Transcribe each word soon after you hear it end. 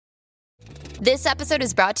This episode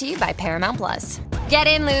is brought to you by Paramount Plus. Get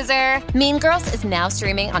in, loser! Mean Girls is now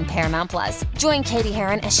streaming on Paramount Plus. Join Katie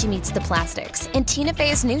Heron as she meets the plastics in Tina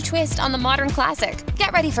Fey's new twist on the modern classic.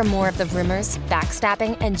 Get ready for more of the rumors,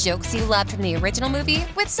 backstabbing, and jokes you loved from the original movie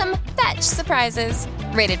with some fetch surprises.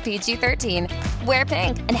 Rated PG-13. Wear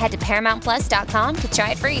pink and head to ParamountPlus.com to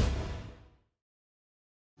try it free.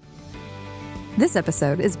 This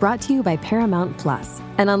episode is brought to you by Paramount Plus.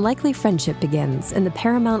 An unlikely friendship begins in the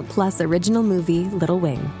Paramount Plus original movie Little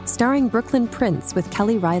Wing, starring Brooklyn Prince with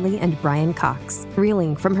Kelly Riley and Brian Cox.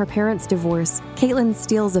 Reeling from her parents' divorce, Caitlin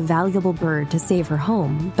steals a valuable bird to save her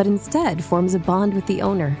home, but instead forms a bond with the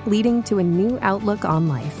owner, leading to a new outlook on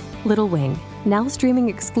life. Little Wing, now streaming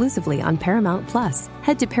exclusively on Paramount Plus.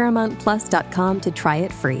 Head to ParamountPlus.com to try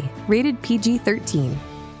it free. Rated PG-13.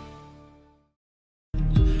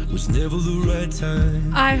 Was never the right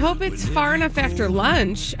time. I hope it's far enough after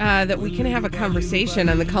lunch that we can have a conversation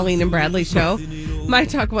on the Colleen and Bradley Show. My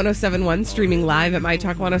Talk 1071, streaming live at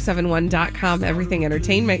MyTalk1071.com. Everything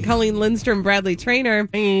Entertainment. Colleen Lindstrom, Bradley Trainer.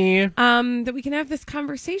 Hey. That we can have this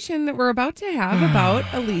conversation that we're about to have about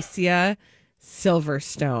Alicia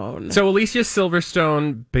Silverstone. So Alicia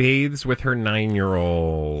Silverstone bathes with her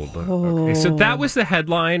 9-year-old. Okay, so that was the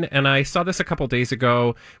headline, and I saw this a couple days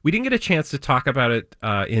ago. We didn't get a chance to talk about it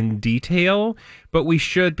in detail, but we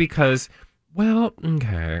should because, well,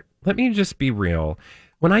 okay, let me just be real.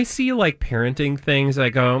 When I see like parenting things, I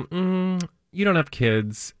go, you don't have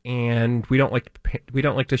kids, and we don't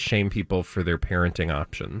like to shame people for their parenting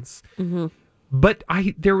options. Mm-hmm. But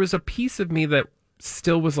there was a piece of me that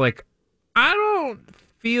still was like, I don't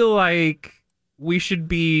feel like we should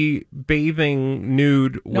be bathing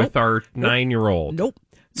nude with our 9-year-old. Nope.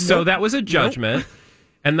 So that was a judgment.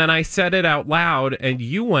 And then I said it out loud, and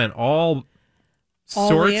you went all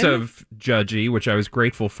sorts of judgy, which I was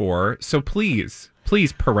grateful for. So please,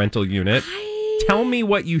 parental unit, tell me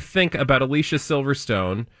what you think about Alicia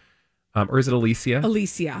Silverstone. Or is it Alicia?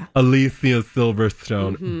 Alicia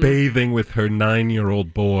Silverstone bathing with her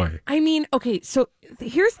 9-year-old boy. I mean, okay, so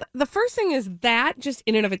here's the first thing is that just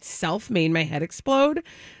in and of itself made my head explode.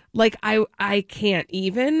 Like, I can't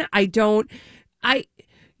even. That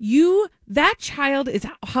child is,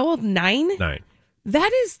 how old? 9? 9.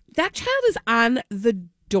 That child is on the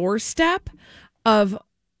doorstep of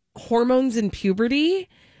hormones and puberty.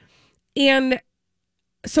 And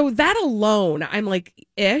so that alone, I'm like,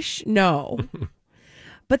 no.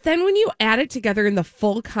 But then when you add it together in the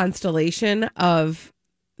full constellation of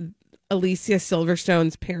Alicia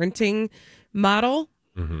Silverstone's parenting model,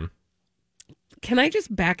 can I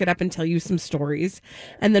just back it up and tell you some stories,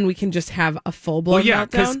 and then we can just have a full-blown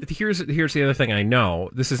meltdown? Because here's the other thing I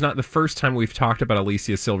know. This is not the first time we've talked about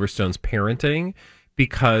Alicia Silverstone's parenting,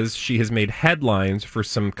 because she has made headlines for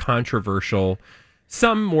some controversial,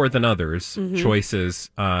 some more than others,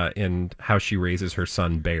 choices in how she raises her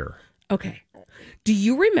son, Bear. Okay. Do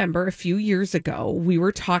you remember a few years ago, we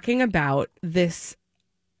were talking about this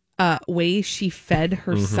way she fed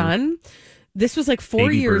her son? This was like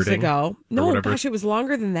 4 years ago. No, gosh, it was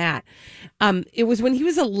longer than that. It was when he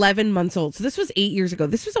was 11 months old. So this was 8 years ago.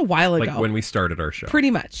 This was a while ago. Like when we started our show.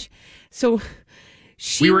 Pretty much. So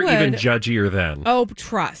we were even judgier then. Oh,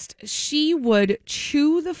 trust. She would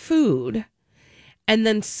chew the food and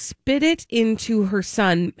then spit it into her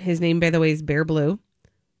son. His name, by the way, is Bear Blue.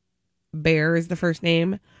 Bear is the first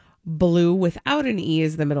name. Blue without an E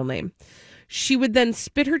is the middle name. She would then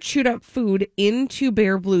spit her chewed up food into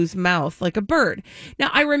Bear Blue's mouth like a bird.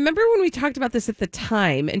 Now, I remember when we talked about this at the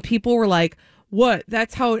time, and people were like, what?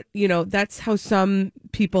 That's how, that's how some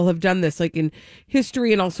people have done this, like in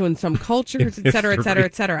history and also in some cultures, et cetera, et cetera,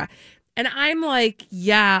 et cetera. And I'm like,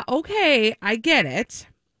 yeah, okay, I get it.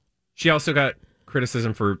 She also got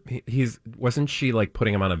criticism for wasn't she like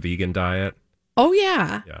putting him on a vegan diet? Oh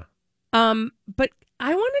yeah. Yeah. But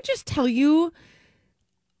I want to just tell you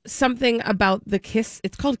something about the kiss.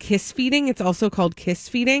 It's called kiss feeding. It's also called kiss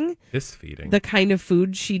feeding. Kiss feeding. The kind of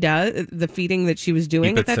food she does, the feeding that she was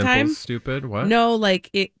doing at that time. Stupid. What? No,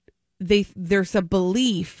 like there's a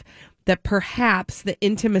belief that perhaps the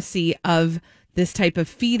intimacy of this type of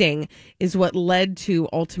feeding is what led to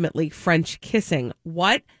ultimately French kissing.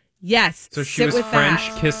 What? Yes. So she was French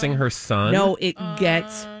kissing her son? No, it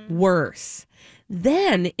gets worse.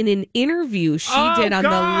 Then, in an interview she did on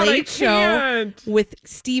The Late Show with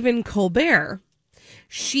Stephen Colbert,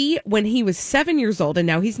 when he was 7 years old, and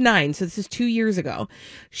now he's 9, so this is 2 years ago,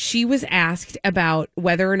 she was asked about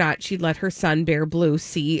whether or not she'd let her son, Bear Blue,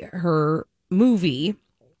 see her movie,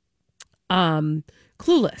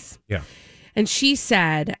 Clueless. Yeah. And she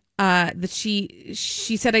said that she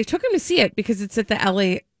said, I took him to see it because it's at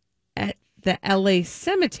the LA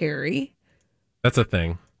cemetery. That's a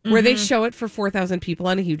thing. where they show it for 4,000 people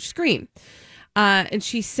on a huge screen. And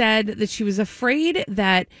she said that she was afraid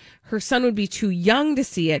that her son would be too young to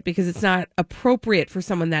see it because it's not appropriate for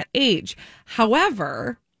someone that age.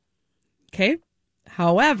 However,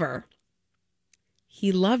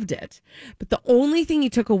 he loved it. But the only thing he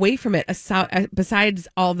took away from it, besides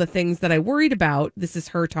all the things that I worried about, this is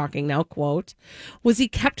her talking now, quote, was he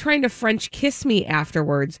kept trying to French kiss me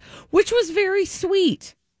afterwards, which was very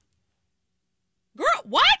sweet. Girl,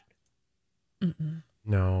 what?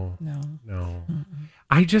 No.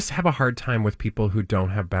 I just have a hard time with people who don't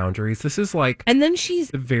have boundaries. This is like, And then she's,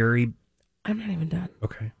 the very, I'm not even done.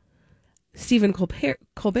 okay. Stephen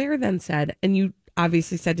Colbert then said, and you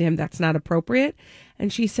obviously said to him, that's not appropriate.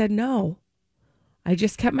 And she said, no, I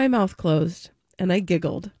just kept my mouth closed and I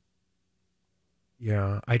giggled.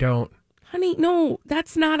 Yeah, I don't. Honey, no,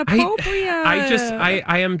 that's not appropriate.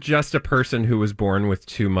 I am just a person who was born with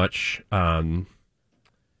too much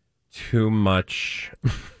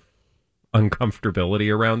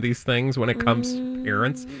uncomfortability around these things when it comes to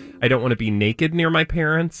parents. I don't want to be naked near my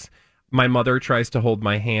parents. My mother tries to hold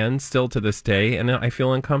my hand still to this day, and I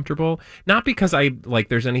feel uncomfortable. Not because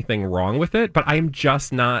there's anything wrong with it, but I'm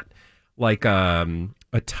just not like a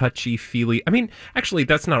touchy-feely. I mean, actually,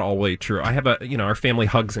 that's not always true. I have our family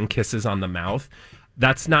hugs and kisses on the mouth.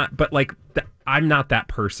 That's not, but I'm not that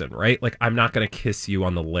person, right? Like, I'm not going to kiss you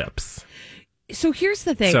on the lips. So here's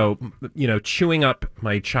the thing. So, chewing up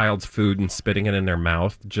my child's food and spitting it in their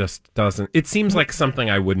mouth just doesn't, it seems like something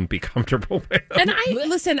I wouldn't be comfortable with. And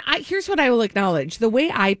here's what I will acknowledge. The way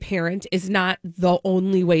I parent is not the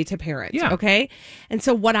only way to parent. Yeah. Okay. And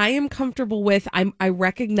so what I am comfortable with, I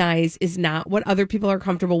recognize is not what other people are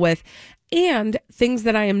comfortable with. And things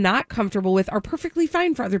that I am not comfortable with are perfectly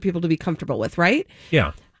fine for other people to be comfortable with. Right.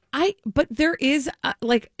 Yeah. But there is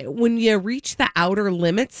when you reach the outer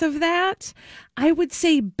limits of that, I would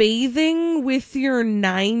say bathing with your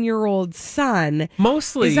 9-year-old son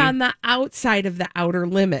mostly is on the outside of the outer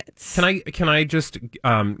limits. Can I just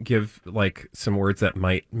give some words that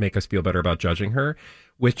might make us feel better about judging her,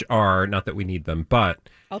 which are, not that we need them, but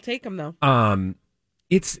I'll take them though.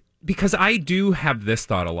 It's because I do have this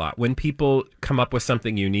thought a lot. When people come up with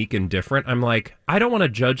something unique and different, I'm like, I don't want to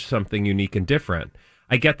judge something unique and different.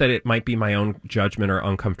 I get that it might be my own judgment or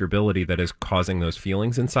uncomfortability that is causing those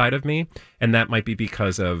feelings inside of me. And that might be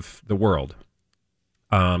because of the world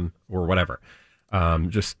or whatever.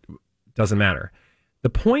 Just doesn't matter. The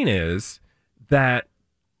point is that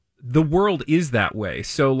the world is that way.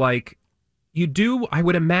 So I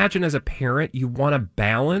would imagine as a parent, you want to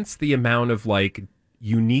balance the amount of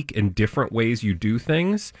unique and different ways you do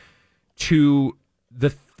things to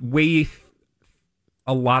the way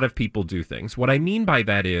a lot of people do things. What I mean by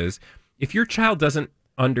that is, if your child doesn't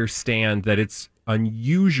understand that it's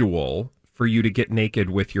unusual for you to get naked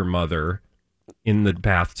with your mother in the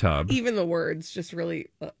bathtub, even the words just really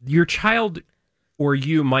your child or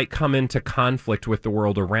you might come into conflict with the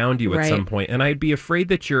world around you at some point. And I'd be afraid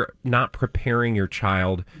that you're not preparing your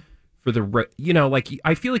child for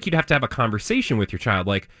I feel like you'd have to have a conversation with your child,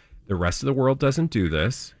 the rest of the world doesn't do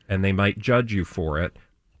this and they might judge you for it.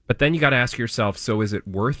 But then you got to ask yourself, so is it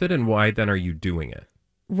worth it? And why then are you doing it?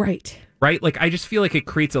 Right. Right? I just feel like it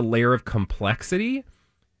creates a layer of complexity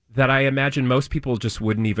that I imagine most people just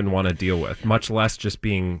wouldn't even want to deal with, much less just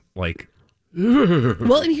being like...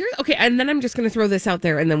 Well, and then I'm just going to throw this out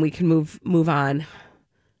there and then we can move on.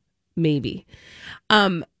 Maybe.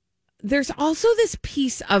 There's also this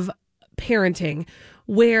piece of parenting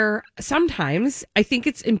where sometimes I think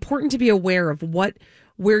it's important to be aware of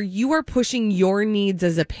where you are pushing your needs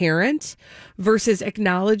as a parent versus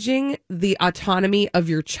acknowledging the autonomy of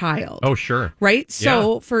your child. Oh, sure. Right?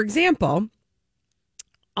 So, for example,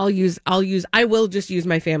 I will just use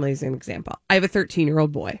my family as an example. I have a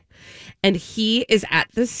 13-year-old boy, and he is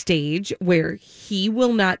at the stage where he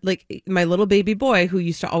will not, my little baby boy who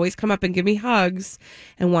used to always come up and give me hugs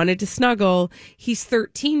and wanted to snuggle. He's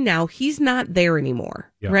 13 now. He's not there anymore.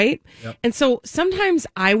 Yep. Right. Yep. And so sometimes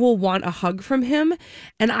I will want a hug from him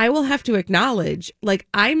and I will have to acknowledge,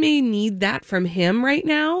 I may need that from him right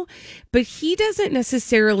now, but he doesn't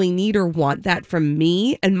necessarily need or want that from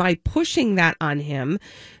me. And my pushing that on him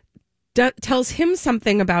tells him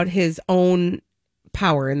something about his own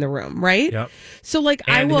power in the room, right? Yep. So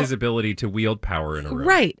his ability to wield power in a room.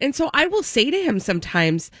 Right. And so I will say to him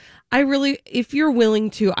sometimes, if you're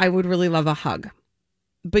willing to, I would really love a hug.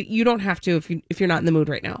 But you don't have to if you're not in the mood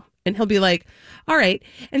right now. And he'll be like, all right.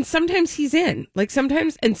 And sometimes he's in.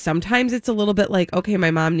 Sometimes it's a little bit okay,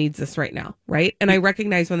 my mom needs this right now, right? And I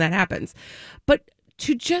recognize when that happens. But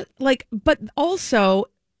but also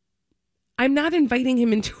I'm not inviting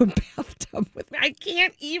him into a bathtub with me. I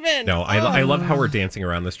can't even. No, I love how we're dancing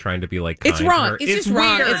around this, trying to be like, kind It's to wrong. her. It's just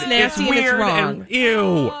wrong. weird. It's nasty and it's weird wrong.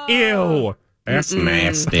 Ew. That's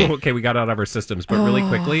nasty. Okay, we got out of our systems, but really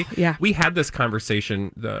quickly, yeah. we had this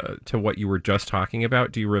conversation to what you were just talking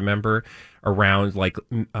about. Do you remember around like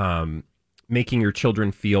making your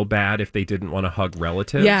children feel bad if they didn't want to hug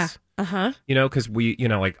relatives? Yeah. Uh-huh. You know, because we,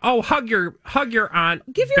 like, oh, hug your aunt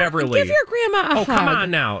Beverly. Give your grandma a hug. Oh, come on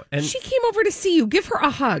now. And she came over to see you. Give her a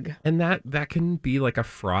hug. And that can be like a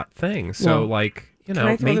fraught thing. So, Well, like, I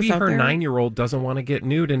throw maybe this out her there? 9-year-old doesn't want to get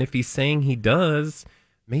nude. And if he's saying he does,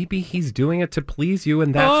 maybe he's doing it to please you.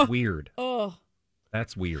 And that's weird. Oh.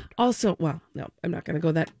 That's weird. Also, well, no, I'm not going to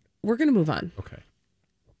go that. We're going to move on. Okay.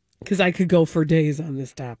 Because I could go for days on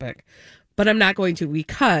this topic. But I'm not going to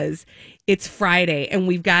because it's Friday and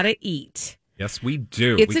we've got to eat. Yes, we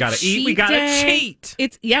do. It's we got to eat. We got to cheat.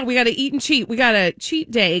 We got to eat and cheat. We got a cheat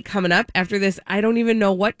day coming up after this. I don't even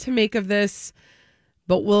know what to make of this,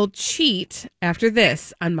 but we'll cheat after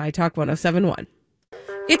this on My Talk 1071.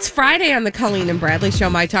 It's Friday on the Colleen and Bradley Show,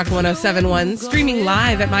 My Talk 1071, streaming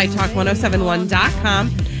live at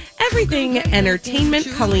MyTalk1071.com. Everything Entertainment,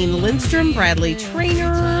 Colleen Lindstrom, Bradley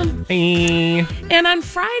Trainer. Hey. And on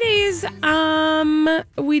Fridays,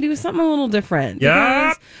 we do something a little different. Yeah.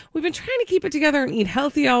 Because we've been trying to keep it together and eat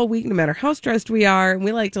healthy all week, no matter how stressed we are. And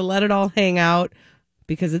we like to let it all hang out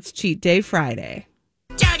because it's Cheat Day Friday.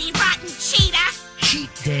 Dirty, rotten cheetah. Cheat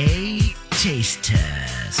Day Taste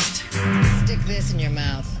Test. Stick this in your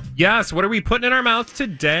mouth. Yes, what are we putting in our mouths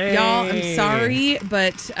today? Y'all, I'm sorry,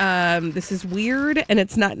 but this is weird and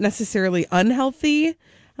it's not necessarily unhealthy. I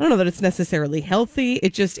don't know that it's necessarily healthy.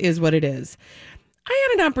 It just is what it is. I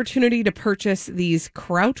had an opportunity to purchase these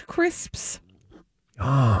Kraut Crisps.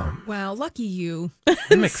 Wow, lucky you.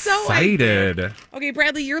 I'm excited. Okay,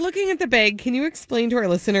 Bradley, you're looking at the bag. Can you explain to our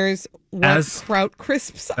listeners what Kraut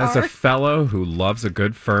Crisps As are? a fellow who loves a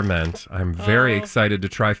good ferment, I'm very excited to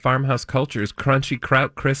try Farmhouse Culture's Crunchy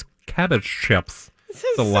Kraut Crisp Cabbage Chips. This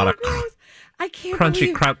is a lot of gross. I can't Crunchy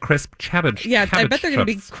believe... Kraut Crisp Cabbage Yeah, I cabbage bet they're going to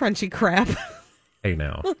be chips. crunchy crap. Hey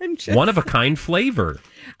now. I'm just- One of a kind flavor.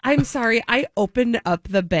 I'm sorry. I opened up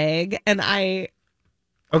the bag and I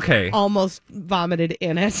Okay. almost vomited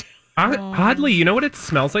in it. Oddly, you know what it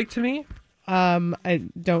smells like to me? I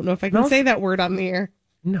don't know if I can Smells- say that word on the air.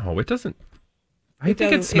 No, it doesn't. I think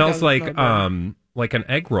doesn't- it it smells doesn't like smell good. like an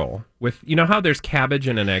egg roll with, you know how there's cabbage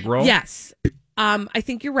in an egg roll? Yes. I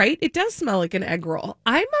think you're right. It does smell like an egg roll.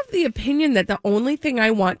 I'm of the opinion that the only thing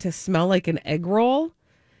I want to smell like an egg roll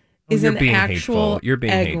is you're an being actual hateful. You're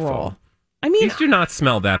being egg hateful. roll. I mean, These do not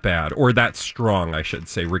smell that bad, or that strong, I should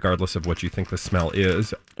say, regardless of what you think the smell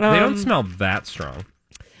is. They don't smell that strong.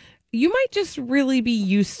 you might just really be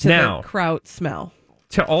used to Now- the kraut smell.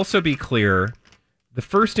 To also be clear, the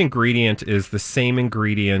first ingredient is the same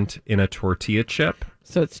ingredient in a tortilla chip,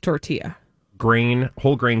 So it's tortilla.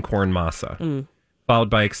 whole grain corn masa, followed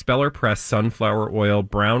by expeller pressed sunflower oil,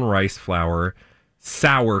 brown rice flour,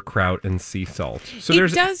 sauerkraut, and sea salt. So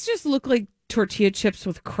It does just look like tortilla chips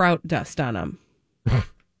with kraut dust on them.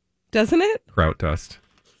 Doesn't it? kraut dust.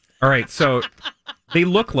 All right, so they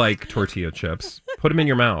look like tortilla chips. Put them in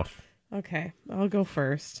your mouth. Okay, I'll go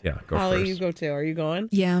first. Yeah, go Holly, first. you go too. Are you going?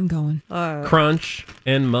 Yeah, I'm going. Crunch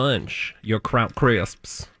and munch your kraut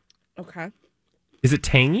crisps. Okay. Is it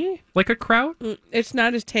tangy like a kraut? It's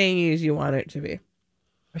not as tangy as you want it to be.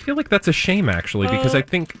 I feel like that's a shame, actually, because I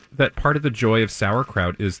think that part of the joy of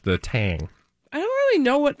sauerkraut is the tang. I don't really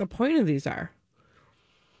know what the point of these are.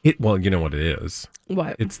 Well, you know what it is.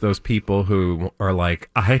 What? It's those people who are like,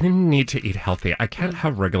 I need to eat healthy. I can't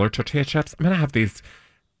have regular tortilla chips. I'm going to have these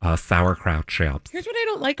sauerkraut chips. Here's what I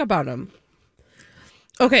don't like about them.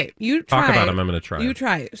 Okay, you try. Talk about them. I'm going to try. You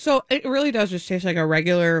try. So it really does just taste like a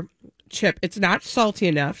regular chip. It's not salty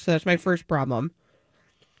enough, so that's my first problem.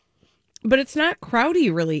 But it's not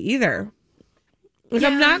krauty really either. Like,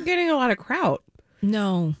 I'm not getting a lot of kraut.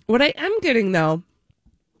 No. What I am getting though,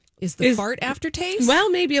 Is the fart aftertaste?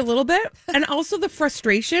 well, maybe a little bit, and also the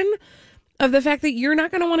frustration of the fact that you're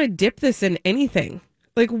not going to want to dip this in anything.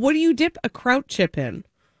 Like, what do you dip a kraut chip in?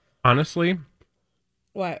 Honestly,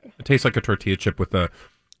 What? it tastes like a tortilla chip with a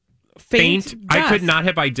faint. I could dust. not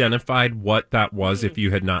have identified what that was if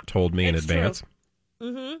you had not told me in It's advance.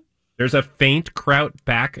 Mm-hmm. There's a faint kraut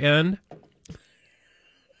back end.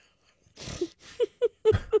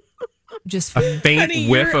 Just A faint Honey,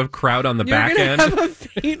 whiff you're- of kraut on the You're back gonna end. have a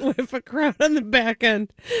faint whiff of kraut on the back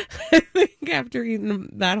end. I think after eating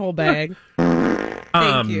that whole bag.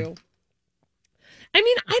 Thank you. I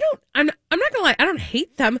mean, I'm not gonna lie, I don't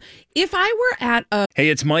hate them. If I were at a Hey,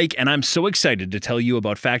 it's Mike, and I'm so excited to tell you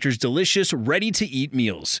about Factor's delicious, ready-to-eat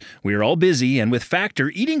meals. We are all busy, and with Factor,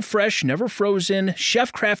 eating fresh, never frozen,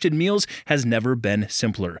 chef-crafted meals has never been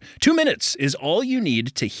simpler. 2 minutes is all you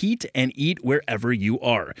need to heat and eat wherever you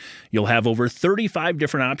are. You'll have over 35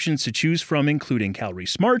 different options to choose from, including Calorie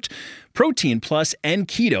Smart, Protein Plus, and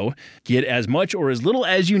Keto. Get as much or as little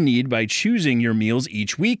as you need by choosing your meals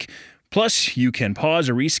each week. Plus, you can pause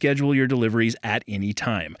or reschedule your deliveries at any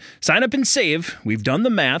time. Sign up and save. We've done the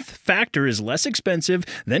math. Factor is less expensive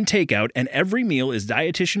than takeout, and every meal is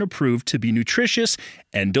dietitian approved to be nutritious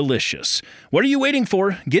and delicious. What are you waiting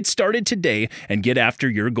for? Get started today and get after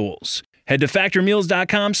your goals. Head to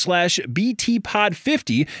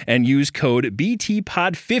factormeals.com/BTPod50 and use code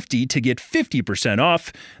BTPod50 to get 50%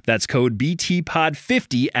 off. That's code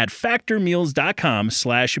BTPod50 at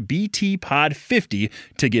factormeals.com/BTPod50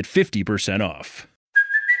 to get 50% off.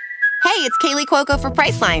 Hey, it's Kaylee Cuoco for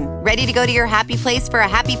Priceline. Ready to go to your happy place for a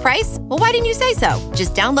happy price? Well, why didn't you say so?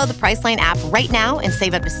 Just download the Priceline app right now and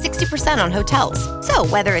save up to 60% on hotels. So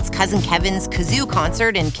whether it's Cousin Kevin's Kazoo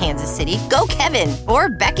Concert in Kansas City, go Kevin, or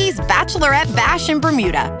Becky's Bachelorette Bash in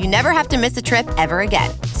Bermuda, you never have to miss a trip ever again.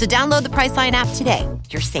 So download the Priceline app today.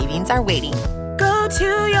 Your savings are waiting. Go to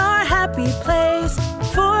your happy place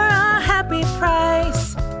for a happy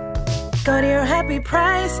price. Go to your happy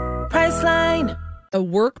price, Priceline. A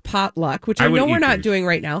work potluck, which I know we're not doing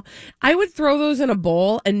right now, I would throw those in a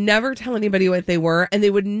bowl and never tell anybody what they were, and they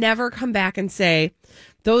would never come back and say,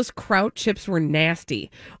 those Kraut chips were nasty,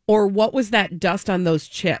 or what was that dust on those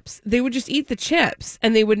chips? They would just eat the chips,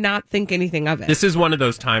 and they would not think anything of it. This is one of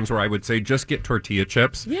those times where I would say, just get tortilla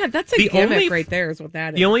chips. Yeah, that's a gimmick right there is what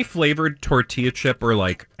that is. The only flavored tortilla chip or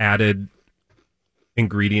like added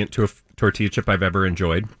ingredient to a tortilla chip I've ever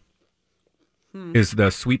enjoyed is the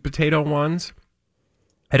sweet potato ones.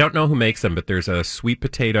 I don't know who makes them, but there's a sweet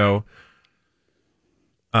potato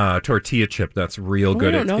tortilla chip that's real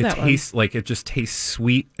good. I don't know it that tastes like it just tastes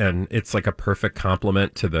sweet, and it's like a perfect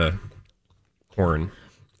complement to the corn.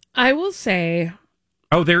 I will say.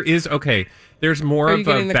 Oh, there is There's more of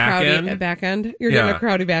a back end. Back end. You're getting a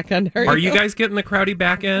Crowdy back end. Are you guys getting the Crowdy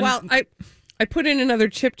back end? Well, I put in another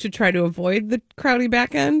chip to try to avoid the Crowdy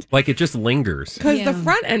back end. Like it just lingers because the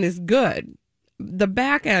front end is good. The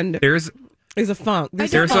back end is a funk.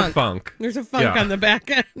 There's a funk. There's a funk on the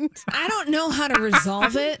back end. I don't know how to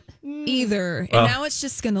resolve it either. And now it's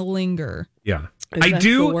just going to linger. Yeah. I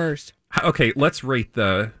do. The worst. Okay, let's rate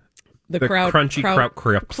the crunchy Kraut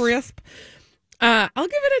crisp. I'll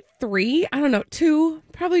give it a 3. I don't know, 2,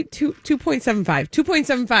 probably 2.75.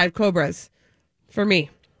 2.75 Cobras for me.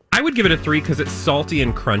 I would give it a 3 because it's salty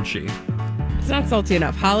and crunchy. It's not salty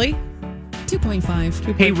enough. Holly?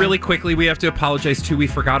 2.5. Hey, really quickly, we have to apologize too. We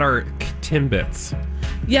forgot our Timbits.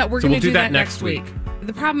 Yeah, we're going to do that next week.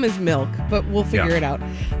 The problem is milk, but we'll figure it out.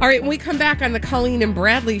 All right, when we come back on the Colleen and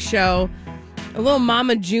Bradley show, a little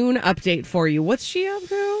Mama June update for you. What's she up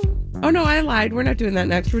to? Oh, no, I lied. We're not doing that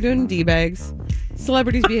next. We're doing D-bags.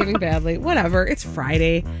 Celebrities behaving badly. Whatever. It's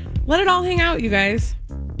Friday. Let it all hang out, you guys.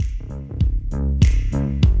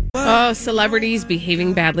 Oh, celebrities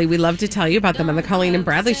behaving badly. We love to tell you about them on the Colleen and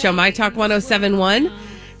Bradley show. My Talk 1071.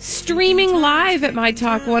 Streaming live at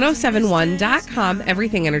mytalk1071.com.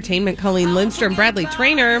 Everything Entertainment. Colleen Lindstrom, Bradley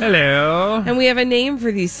Trainer. Hello. And we have a name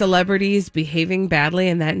for these celebrities behaving badly,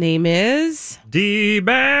 and that name is...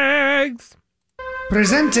 D-Bags.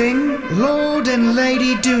 Presenting Lord and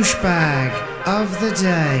Lady Douchebag of the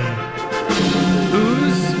Day.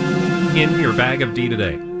 Who's in your bag of D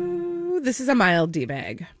today? Ooh, this is a mild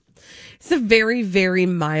D-bag. It's a very, very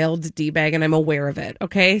mild D-bag, and I'm aware of it,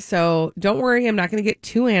 okay? So don't worry, I'm not going to get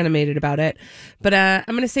too animated about it. But I'm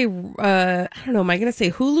going to say, I don't know, am I going to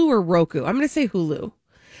say Hulu or Roku? I'm going to say Hulu.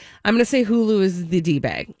 I'm going to say Hulu is the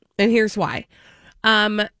D-bag, and here's why.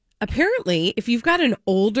 Apparently, if you've got an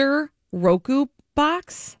older Roku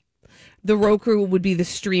box, the Roku would be the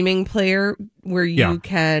streaming player where you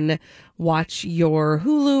can watch your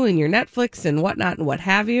Hulu and your Netflix and whatnot and what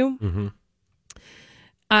have you. Mm-hmm.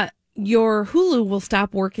 Your Hulu will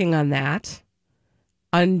stop working on that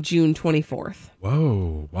on June 24th.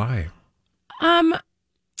 Whoa, why?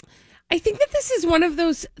 I think that this is one of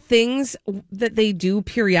those things that they do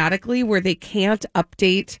periodically where they can't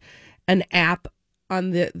update an app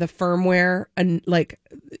on the firmware, and like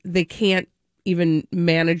they can't even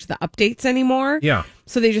manage the updates anymore. Yeah.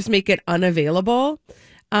 So they just make it unavailable.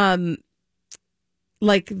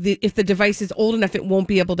 If the device is old enough, it won't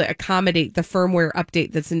be able to accommodate the firmware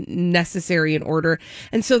update that's necessary in order.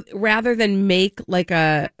 And so rather than make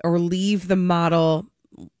or leave the model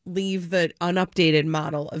leave the unupdated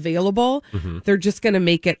model available. Mm-hmm. They're just going to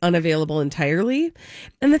make it unavailable entirely.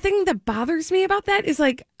 And the thing that bothers me about that is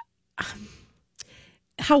like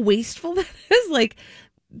how wasteful that is. Like,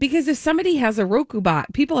 because if somebody has a Roku box,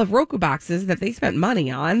 people have Roku boxes that they spent money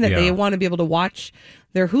on that they want to be able to watch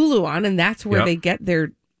their Hulu on, and that's where they get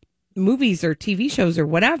their movies or TV shows or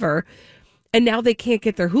whatever. And now they can't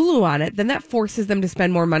get their Hulu on it, then that forces them to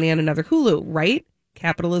spend more money on another Hulu, right?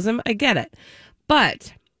 Capitalism, I get it.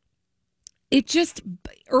 But it just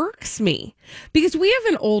irks me because we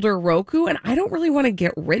have an older Roku and I don't really want to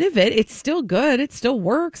get rid of it. It's still good. It still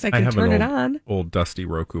works. I can turn it on. Old dusty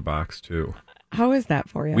Roku box too. How is that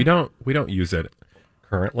for you? We don't use it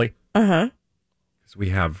currently. Uh-huh. Because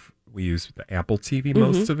we use the Apple TV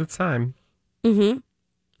most of the time. Mm-hmm.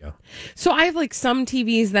 Yeah. So I have like some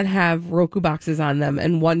TVs that have Roku boxes on them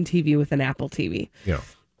and one TV with an Apple TV. Yeah.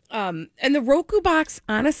 And the Roku box,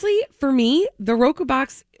 honestly, for me, the Roku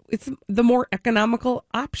box, it's the more economical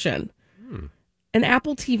option. An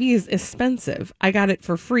Apple TV is expensive. I got it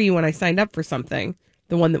for free when I signed up for something,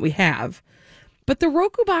 the one that we have. But the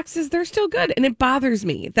Roku boxes, they're still good, and it bothers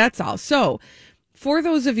me. That's all. So for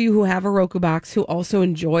those of you who have a Roku box who also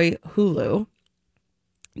enjoy Hulu,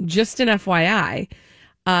 just an FYI,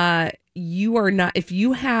 you are not, if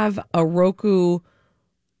you have a Roku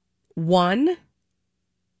 1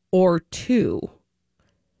 or 2,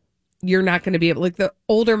 you're not going to be able, like the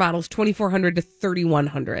older models, 2400 to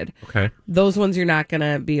 3100. Okay. Those ones you're not going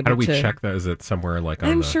to be able to. How do we check that? Is it somewhere like on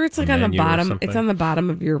I'm the sure it's like on the menu or bottom. something? It's on the bottom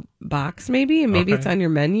of your box, maybe, and maybe it's on your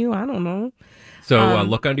menu. I don't know. So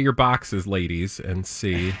look under your boxes, ladies, and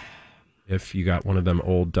see if you got one of them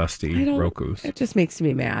old dusty Rokus. It just makes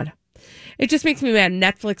me mad. It just makes me mad.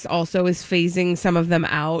 Netflix also is phasing some of them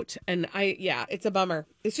out, and it's a bummer.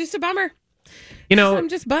 It's just a bummer. You know, I'm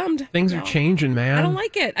just bummed. Things are changing, man. I don't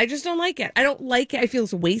like it. I just don't like it. I don't like it. I feel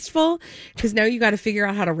it's wasteful because now you got to figure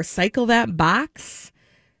out how to recycle that box.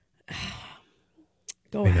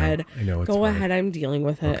 Go ahead. I know. Go ahead. I'm dealing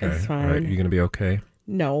with it. Okay. It's fine. All right. You going to be okay?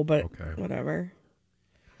 No, but whatever.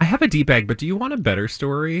 I have a D-bag, but do you want a better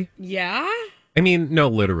story? Yeah? I mean, no,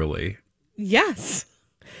 literally. Yes.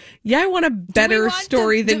 Yeah, I want a better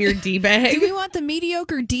story than your D-bag. Do we want the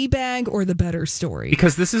mediocre D-bag or the better story?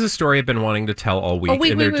 Because this is a story I've been wanting to tell all week,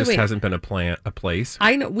 and there just hasn't been a place.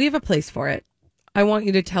 I know. We have a place for it. I want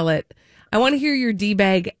you to tell it. I want to hear your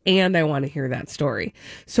D-bag, and I want to hear that story.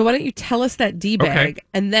 So why don't you tell us that D-bag,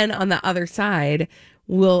 and then on the other side,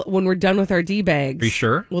 when we're done with our D-bags. Are you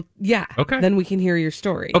sure? Well, yeah. Okay. Then we can hear your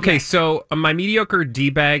story. Okay, so my mediocre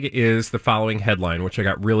D-bag is the following headline, which I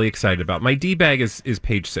got really excited about. My D-bag is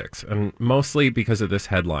page 6, and mostly because of this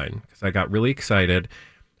headline, because I got really excited.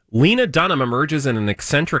 Lena Dunham emerges in an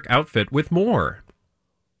eccentric outfit with more.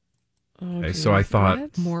 Okay, so I thought...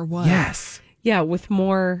 What? More what? Yes. Yeah, with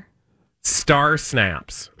more... Star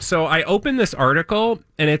snaps. So I opened this article,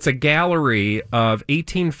 and it's a gallery of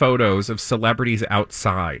 18 photos of celebrities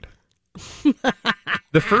outside.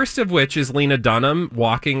 The first of which is Lena Dunham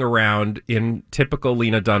walking around in typical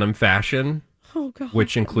Lena Dunham fashion,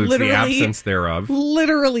 which includes the absence thereof.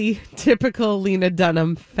 Literally typical Lena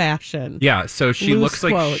Dunham fashion. Yeah, so she looks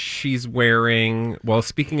like quote. she's wearing, well,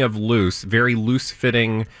 speaking of loose, very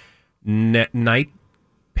loose-fitting night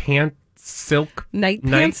pants. Silk night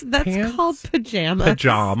pants. That's called pajamas.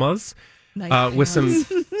 Pajamas with some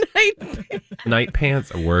night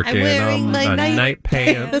pants. Working I'm wearing on my night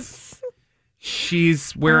pants.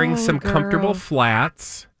 She's wearing some comfortable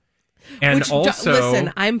flats, and which, also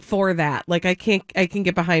listen. I'm for that. Like I can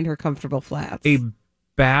get behind her comfortable flats. A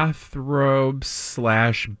bathrobe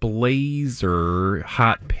 / blazer,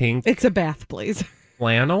 hot pink. It's a bath blazer.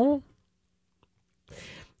 Flannel.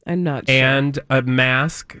 I'm not sure. And a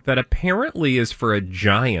mask that apparently is for a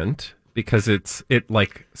giant because it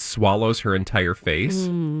like swallows her entire face.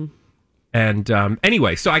 And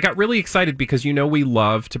anyway, so I got really excited because we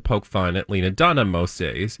love to poke fun at Lena Dunham most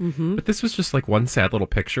days. But this was just like one sad little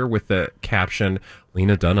picture with the caption,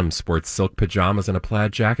 Lena Dunham sports silk pajamas and a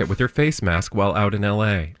plaid jacket with her face mask while out in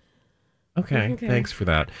L.A. Okay, thanks for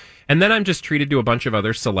that. And then I'm just treated to a bunch of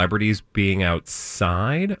other celebrities being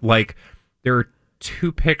outside. Like there are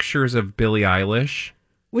 2 pictures of Billie Eilish.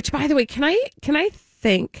 Which, by the way, can I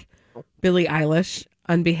thank Billie Eilish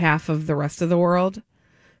on behalf of the rest of the world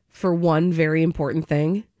for one very important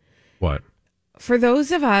thing? What? For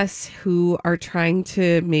those of us who are trying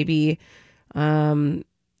to maybe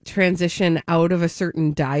transition out of a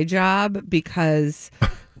certain dye job because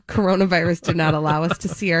coronavirus did not allow us to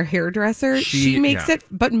see our hairdresser, she makes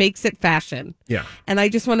it fashion. Yeah. And I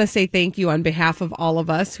just want to say thank you on behalf of all of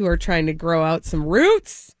us who are trying to grow out some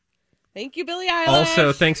roots. Thank you, Billie Eilish.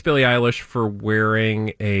 Also, thanks, Billie Eilish, for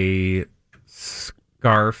wearing a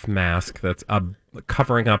scarf mask that's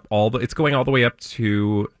covering up it's going all the way up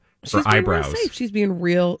to her eyebrows. Real safe. She's being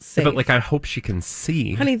real safe. But, I hope she can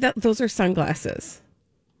see. Honey, those are sunglasses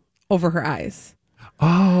over her eyes.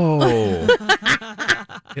 Oh.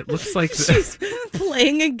 It looks like she's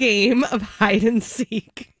playing a game of hide and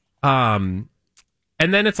seek.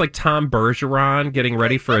 And then it's like Tom Bergeron getting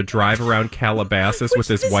ready for a drive around Calabasas with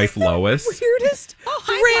his wife Lois. Weirdest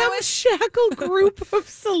ramshackle group of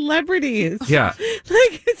celebrities. Yeah.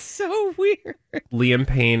 It's so weird. Liam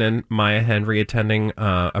Payne and Maya Henry attending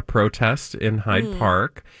a protest in Hyde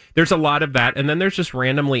Park. There's a lot of that. And then there's just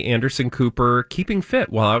randomly Anderson Cooper keeping fit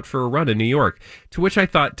while out for a run in New York. To which I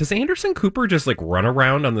thought, does Anderson Cooper just run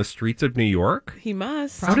around on the streets of New York? He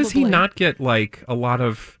must. How does he not get a lot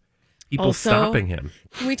of people also stopping him?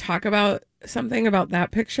 Can we talk about something about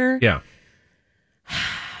that picture? Yeah.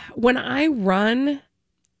 When I run,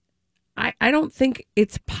 I don't think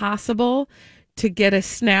it's possible to get a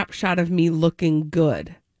snapshot of me looking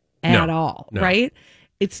good at all, right?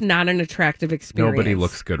 It's not an attractive experience. Nobody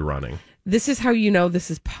looks good running. This is how you know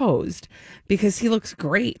this is posed, because he looks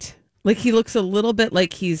great. He looks a little bit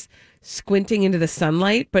like he's squinting into the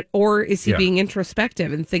sunlight, or is he being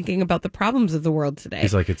introspective and thinking about the problems of the world today?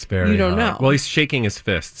 He's it's very You don't hot. know. Well, he's shaking his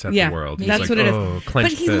fists at the world. He's That's what it is.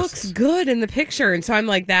 Clenched but he fists. looks good in the picture, and so I'm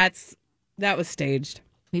like, that was staged.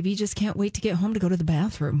 Maybe you just can't wait to get home to go to the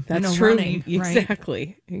bathroom. That's true. Running,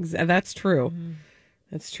 exactly. That's true.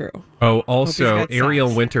 That's true. Oh, also, Hope he's got Ariel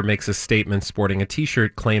socks. Winter makes a statement sporting a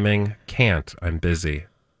T-shirt claiming, "Can't, I'm busy."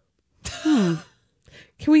 Can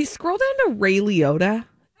we scroll down to Ray Liotta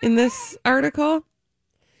in this article?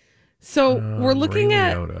 So we're looking Ray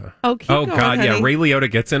at... Liotta. Oh, keep oh going, God, yeah. honey. Ray Liotta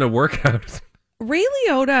gets in a workout. Ray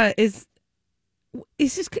Liotta is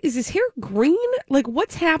his hair green?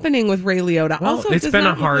 What's happening with Ray Liotta? Well, also, it's does been a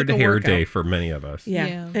not look hard like hair workout. day for many of us.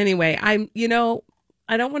 Yeah. Anyway, I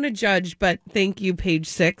don't want to judge, but thank you, Page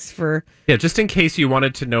 6, for... Yeah, just in case you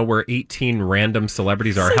wanted to know where 18 random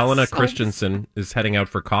celebrities are, Helena Christensen is heading out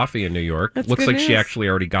for coffee in New York. That's Looks good like she news. actually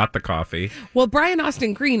already got the coffee. Well, Brian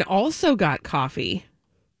Austin Green also got coffee.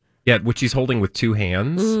 Yeah, which he's holding with two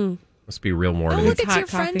hands. Must be real Oh, morning. look, it's hot your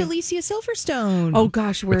friend coffee. Alicia Silverstone. Oh,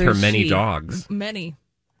 gosh, where with her is many she? dogs. Many.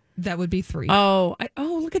 That would be 3. Oh,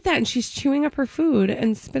 look at that. And she's chewing up her food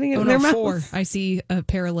and spitting it in no, their 4. mouth. I see a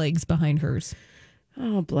pair of legs behind hers.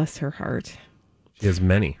 Oh, bless her heart. She has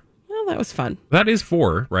many. Well, that was fun. That is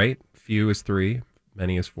 4, right? Few is 3,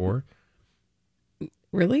 many is 4.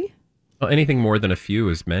 Really? Well, anything more than a few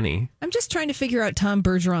is many. I'm just trying to figure out Tom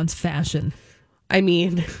Bergeron's fashion. I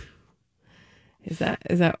mean, is that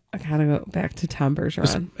I gotta go back to Tom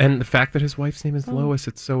Bergeron. And the fact that his wife's name is Lois,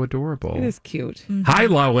 it's so adorable. It is cute. Hi,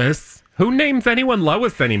 Lois. Who names anyone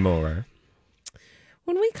Lois anymore?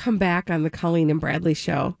 When we come back on the Colleen and Bradley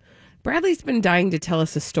show, Bradley's been dying to tell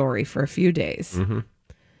us a story for a few days. Mm-hmm.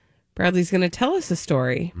 Bradley's going to tell us a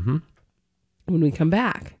story when we come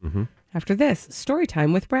back. Mm-hmm. After this, story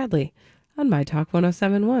time with Bradley on My Talk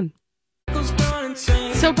 1071.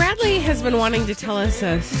 So Bradley has been wanting to tell us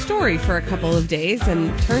a story for a couple of days,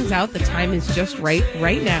 and turns out the time is just right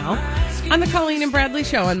now on the Colleen and Bradley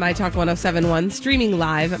show on My Talk 1071, streaming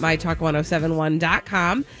live at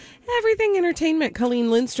mytalk1071.com. Everything Entertainment. Colleen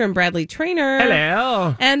Lindstrom, Bradley Trainer.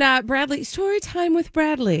 Hello. And Bradley, story time with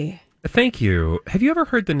Bradley. Thank you. Have you ever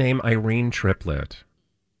heard the name Irene Triplett?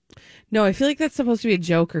 No, I feel like that's supposed to be a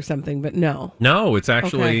joke or something, but no. No, it's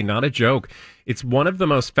actually Okay. not a joke. It's one of the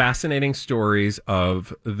most fascinating stories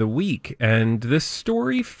of the week. And this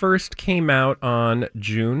story first came out on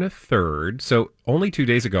June 3rd, so only 2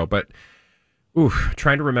 days ago. But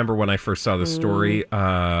trying to remember when I first saw the story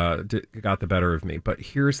got the better of me. But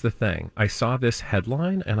here's the thing. I saw this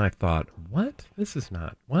headline and I thought, what? This is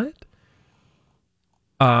not... What?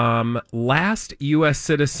 Last U.S.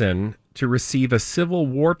 citizen to receive a Civil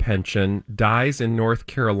War pension dies in North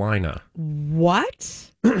Carolina. What?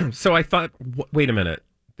 So I thought, wait a minute.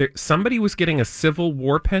 Somebody was getting a Civil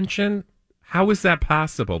War pension? How is that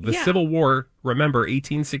possible? The Yeah. Civil War, remember,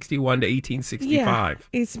 1861 to 1865.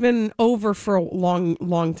 Yeah, it's been over for a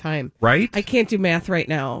long time. Right? I can't do math right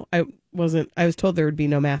now. I was told there would be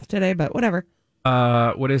no math today, but whatever.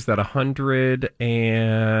 What is that?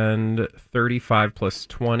 135 plus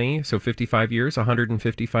 20, so 55 years,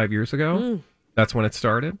 155 years ago. That's when it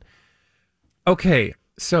started. Okay,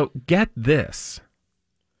 so get this.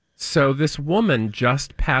 So this woman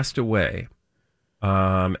just passed away,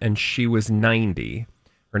 and she was 90.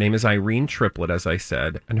 Her name is Irene Triplett, as I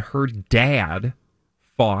said, and her dad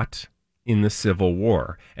fought in the Civil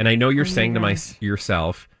War. And I know you're saying to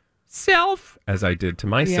yourself, as I did to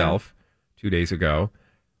myself, 2 days ago.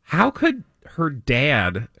 How could her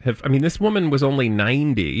dad have? I mean, this woman was only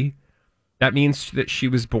 90. That means that she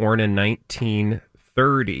was born in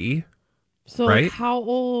 1930. So, right? like, how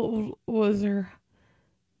old was her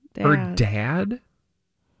dad? Her dad?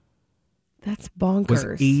 That's bonkers. Was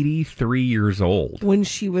 83 years old. When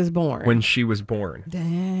she was born.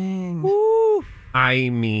 Dang. Woo. I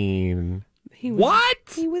mean, what?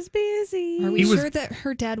 He was busy. Are we sure that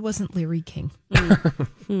her dad wasn't Larry King?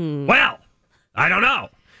 Well, I don't know.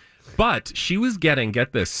 But she was getting,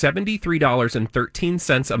 get this,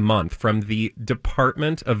 $73.13 a month from the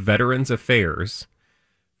Department of Veterans Affairs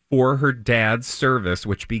for her dad's service,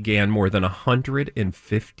 which began more than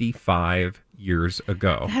 155 years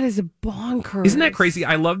ago. That is bonkers. Isn't that crazy?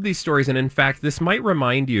 I love these stories. And in fact, this might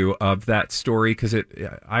remind you of that story because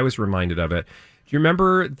I was reminded of it. Do you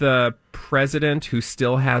remember the president who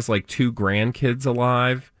still has like 2 grandkids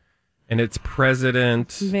alive? And it's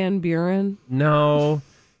President Van Buren? No,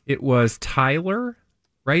 it was Tyler,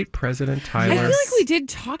 right? President Tyler. I feel like we did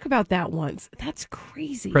talk about that once. That's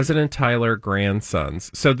crazy. President Tyler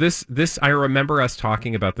grandsons. So this I remember us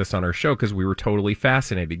talking about this on our show because we were totally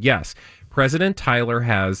fascinated. Yes, President Tyler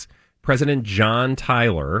has President John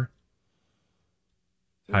Tyler,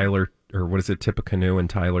 or what is it, Tippecanoe and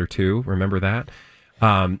Tyler too? Remember that?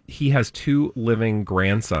 He has 2 living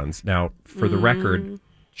grandsons. Now, for the record,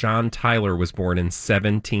 John Tyler was born in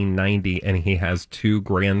 1790, and he has 2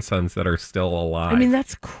 grandsons that are still alive. I mean,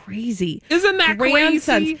 that's crazy. Isn't that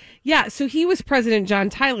crazy? Yeah, so he was President John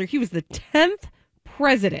Tyler. He was the 10th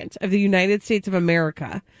president of the United States of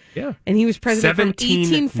America. Yeah. And he was president from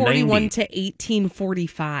 1841 1790. to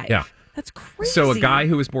 1845. Yeah. That's crazy. So a guy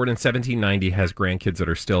who was born in 1790 has grandkids that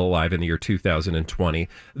are still alive in the year 2020.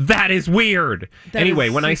 That is weird. Anyway,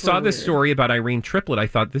 when I saw this story about Irene Triplett, I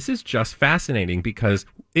thought this is just fascinating because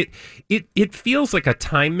it feels like a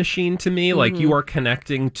time machine to me. Like you are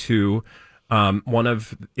connecting to one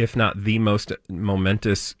of, if not the most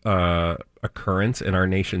momentous occurrence in our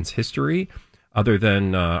nation's history, other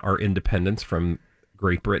than our independence from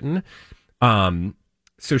Great Britain.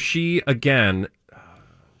 So she, again...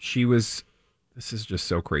 this is just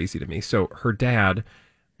so crazy to me. So her dad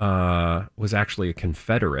was actually a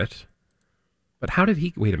Confederate. But how did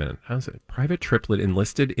he, wait a minute, how is it? Private Triplett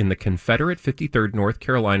enlisted in the Confederate 53rd North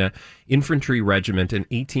Carolina Infantry Regiment in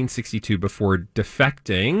 1862 before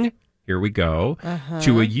defecting, here we go,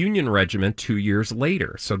 to a Union regiment 2 years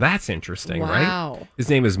later. So that's interesting, right? His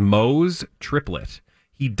name is Mose Triplett.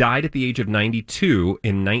 He died at the age of 92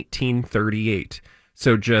 in 1938.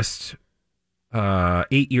 So just...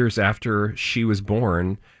 8 years after she was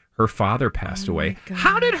born, her father passed away.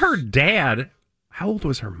 How did her dad? How old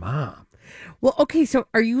was her mom? Well, okay. So,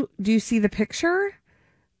 do you see the picture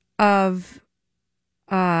of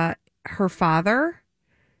her father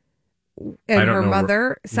and her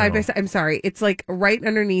mother side by side? I'm sorry, it's like right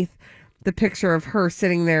underneath the picture of her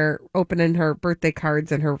sitting there opening her birthday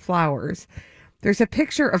cards and her flowers. There's a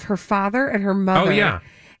picture of her father and her mother. Oh yeah.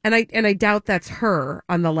 And I doubt that's her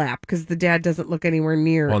on the lap because the dad doesn't look anywhere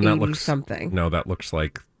near 80-something. No, that looks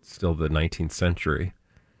like still the 19th century.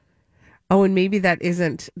 Oh, and maybe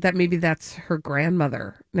maybe that's her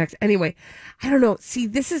grandmother next. Anyway, I don't know. See,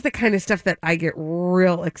 this is the kind of stuff that I get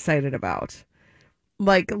real excited about.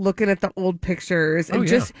 Like looking at the old pictures and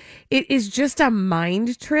it is just a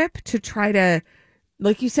mind trip to try to,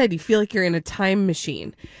 like you said, you feel like you're in a time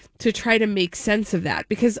machine to try to make sense of that.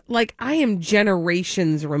 Because, like, I am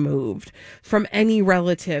generations removed from any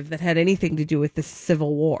relative that had anything to do with the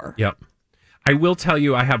Civil War. Yep. I will tell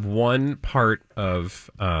you, I have one part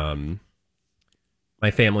of my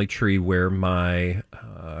family tree where my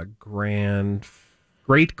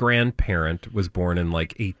great-grandparent was born in,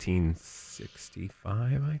 like, 1865,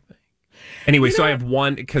 I think. Anyway, so I have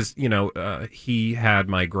one, because, he had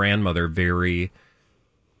my grandmother very...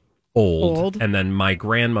 old, and then my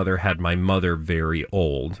grandmother had my mother very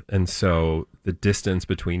old, and so the distance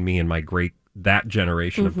between me and that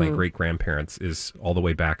generation of my great grandparents is all the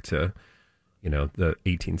way back to the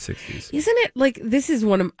 1860s. Isn't it like this is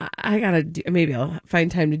one of maybe I'll find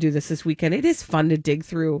time to do this weekend. It is fun to dig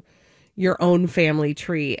through your own family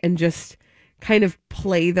tree and just kind of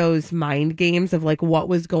play those mind games of like what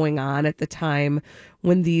was going on at the time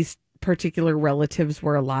when these particular relatives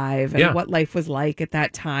were alive and what life was like at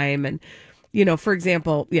that time. And, for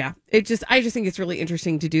example, I just think it's really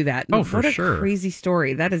interesting to do that. Oh, for sure. What a crazy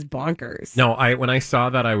story. That is bonkers. No, when I saw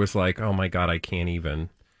that, I was like, oh my God, I can't even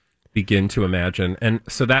begin to imagine. And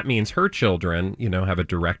so that means her children, have a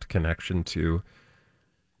direct connection to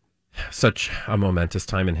such a momentous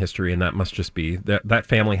time in history. And that must just be, that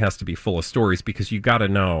family has to be full of stories because you got to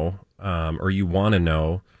know, or you want to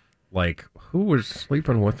know, Like, who was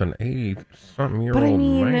sleeping with an 80-something-year-old But I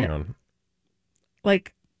mean, man?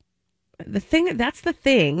 Like, that's the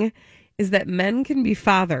thing, is that men can be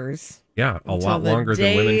fathers. Yeah, a lot longer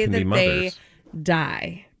than women can be mothers. They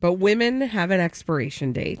die. But women have an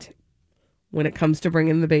expiration date when it comes to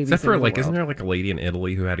bringing the babies Except for, into the like, isn't world. there, like, a lady in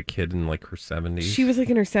Italy who had a kid in, like, her 70s? She was, like,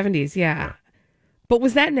 in her 70s, yeah. But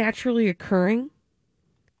was that naturally occurring?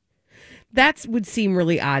 That would seem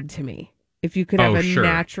really odd to me. If you could have a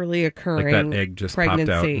naturally occurring like that egg just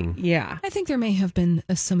pregnancy. popped out. Yeah. I think there may have been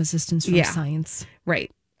some assistance from science.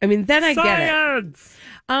 Right. I mean, then I get it.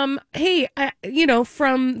 Hey,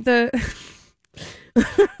 from the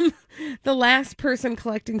the last person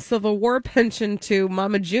collecting Civil War pension to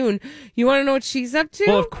Mama June, you want to know what she's up to?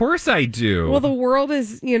 Well, of course I do. Well, the world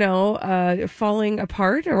is, falling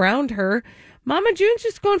apart around her. Mama June's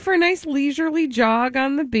just going for a nice leisurely jog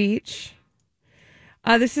on the beach.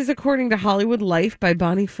 This is according to Hollywood Life by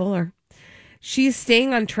Bonnie Fuller. She's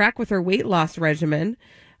staying on track with her weight loss regimen.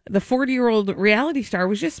 The 40-year-old reality star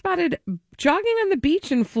was just spotted jogging on the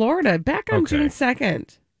beach in Florida back on June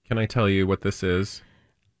 2nd. Can I tell you what this is?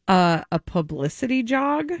 A publicity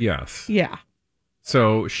jog? Yes. Yeah.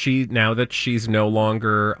 So now that she's no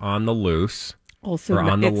longer on the loose or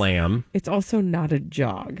on the lam. It's also not a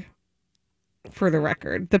jog, for the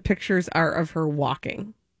record. The pictures are of her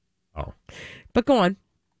walking. Oh. But go on.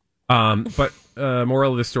 But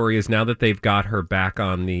moral of the story is now that they've got her back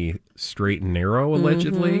on the straight and narrow,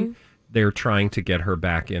 allegedly, they're trying to get her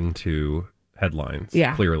back into headlines.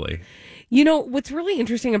 Yeah. Clearly. You know, what's really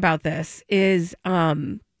interesting about this is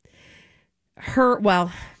because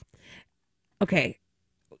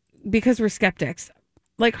we're skeptics,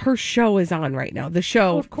 like her show is on right now. The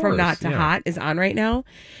show From Not to Hot is on right now.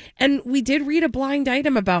 And we did read a blind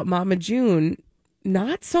item about Mama June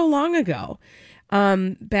not so long ago.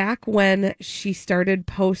 Back when she started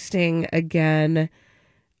posting again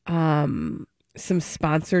some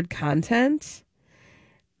sponsored content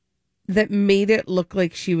that made it look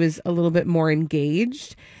like she was a little bit more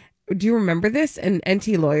engaged. Do you remember this? An NT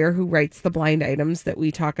lawyer who writes the blind items that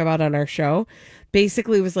we talk about on our show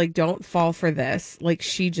basically was like, don't fall for this. Like,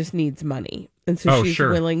 she just needs money. And so she's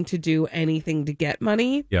willing to do anything to get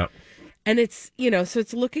money. Yeah. And it's, so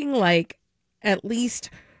it's looking like at least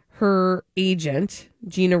her agent,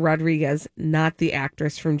 Gina Rodriguez, not the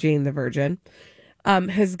actress from Jane the Virgin,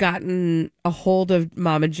 has gotten a hold of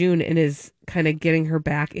Mama June and is kind of getting her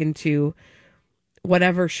back into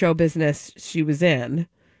whatever show business she was in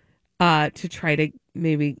to try to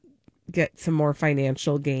maybe get some more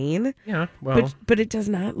financial gain. Yeah, well. But it does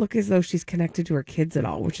not look as though she's connected to her kids at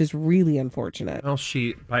all, which is really unfortunate. Well,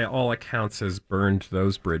 she, by all accounts, has burned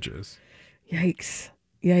those bridges. Yikes.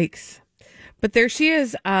 But there she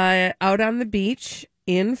is out on the beach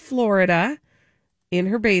in Florida in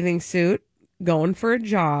her bathing suit, going for a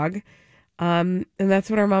jog. And that's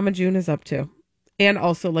what our Mama June is up to. And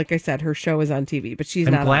also, like I said, her show is on TV, but she's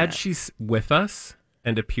not. I'm glad she's with us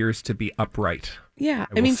and appears to be upright. Yeah.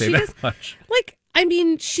 I mean, she does. Much.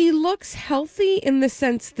 She looks healthy in the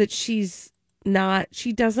sense that she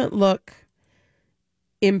doesn't look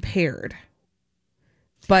impaired.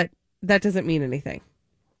 But that doesn't mean anything.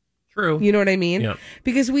 True. You know what I mean? Yeah.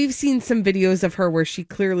 Because we've seen some videos of her where she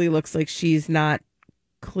clearly looks like she's not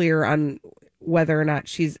clear on whether or not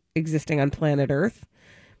she's existing on planet Earth.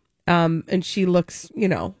 And she looks,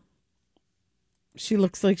 she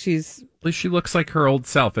looks like she's... At least she looks like her old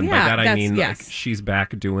self. And by that I mean yes. like she's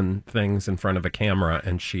back doing things in front of a camera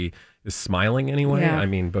and she is smiling anyway. Yeah. I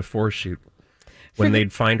mean, before when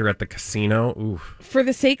they'd find her at the casino, oof. For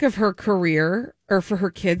the sake of her career, or for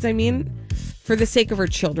her kids, I mean, for the sake of her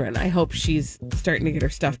children, I hope she's starting to get her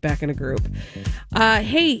stuff back in a group.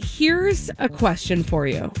 Hey, here's a question for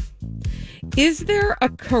you. Is there a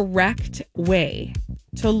correct way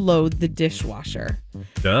to load the dishwasher?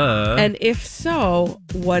 Duh. And if so,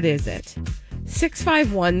 what is it?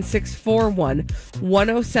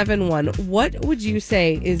 651-641-1071. What would you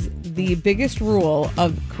say is the biggest rule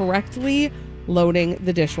of correctly loading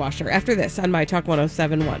the dishwasher? After this on My Talk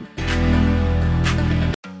 1071.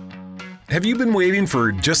 Have you been waiting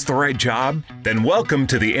for just the right job? Then welcome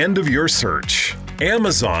to the end of your search.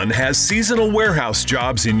 Amazon has seasonal warehouse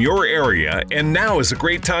jobs in your area, and now is a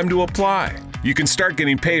great time to apply. You can start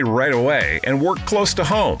getting paid right away and work close to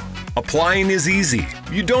home. Applying is easy.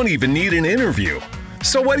 You don't even need an interview.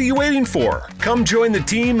 So what are you waiting for? Come join the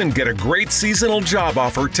team and get a great seasonal job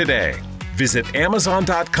offer today. Visit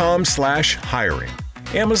Amazon.com/hiring.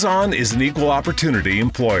 Amazon is an equal opportunity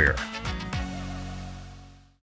employer.